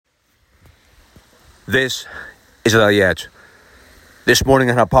This is the edge. This morning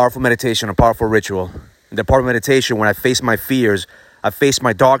I had a powerful meditation, a powerful ritual. In the powerful meditation, when I face my fears, I face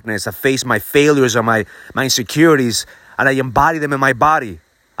my darkness, I face my failures and my insecurities, and I embody them in my body.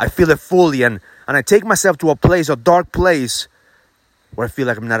 I feel it fully, and I take myself to a dark place, where I feel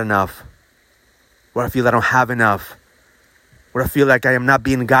like I'm not enough, where I feel I don't have enough, where I feel like I am not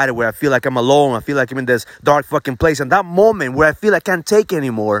being guided, where I feel like I'm alone, I feel like I'm in this dark fucking place. And that moment where I feel I can't take it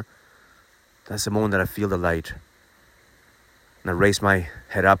anymore, that's the moment that I feel the light. And I raised my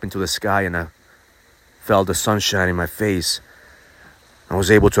head up into the sky, and I felt the sunshine in my face. I was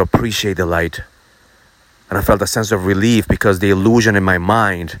able to appreciate the light. And I felt a sense of relief, because the illusion in my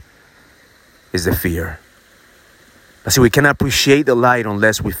mind is the fear. I see, we cannot appreciate the light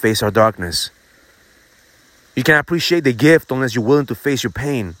unless we face our darkness. You cannot appreciate the gift unless you're willing to face your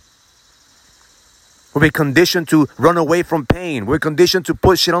pain. We're conditioned to run away from pain. We're conditioned to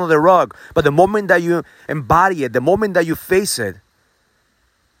push it under the rug. But the moment that you embody it, the moment that you face it,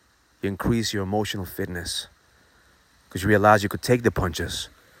 you increase your emotional fitness. Because you realize you could take the punches.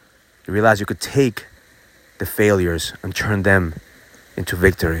 You realize you could take the failures and turn them into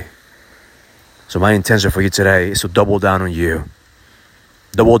victory. So my intention for you today is to double down on you.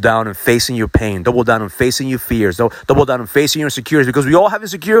 Double down on facing your pain. Double down on facing your fears. Double down on facing your insecurities. Because we all have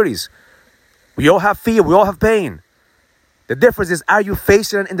insecurities. We all have fear. We all have pain. The difference is, are you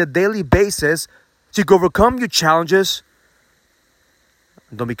facing it in the daily basis so you can overcome your challenges?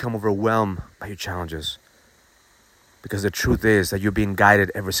 And don't become overwhelmed by your challenges. Because the truth is that you're being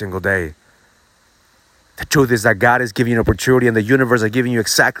guided every single day. The truth is that God is giving you an opportunity, and the universe is giving you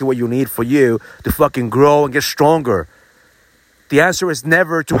exactly what you need for you to fucking grow and get stronger. The answer is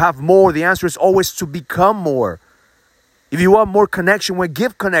never to have more. The answer is always to become more. If you want more connection, well,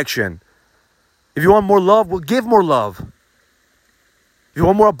 give connection. If you want more love, we'll give more love. If you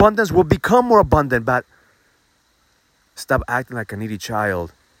want more abundance, we'll become more abundant. But stop acting like a needy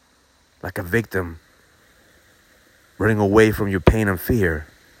child, like a victim, running away from your pain and fear.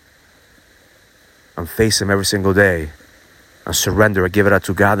 And face them every single day. And surrender and give it out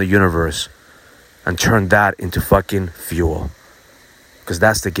to God, the universe. And turn that into fucking fuel. Because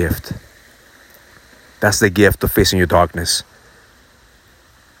that's the gift. That's the gift of facing your darkness.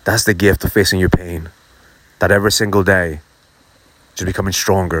 That's the gift of facing your pain. That every single day, you're becoming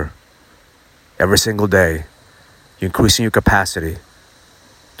stronger. Every single day, you're increasing your capacity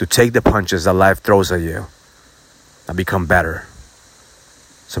to take the punches that life throws at you and become better.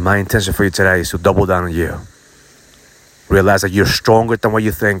 So my intention for you today is to double down on you. Realize that you're stronger than what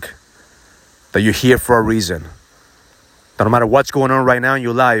you think. That you're here for a reason. That no matter what's going on right now in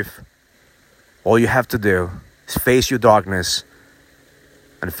your life, all you have to do is face your darkness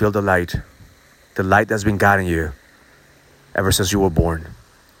and feel the light that's been guiding you ever since you were born.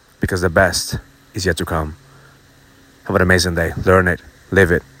 Because the best is yet to come. Have an amazing day. Learn it,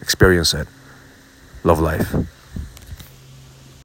 live it, experience it. Love life.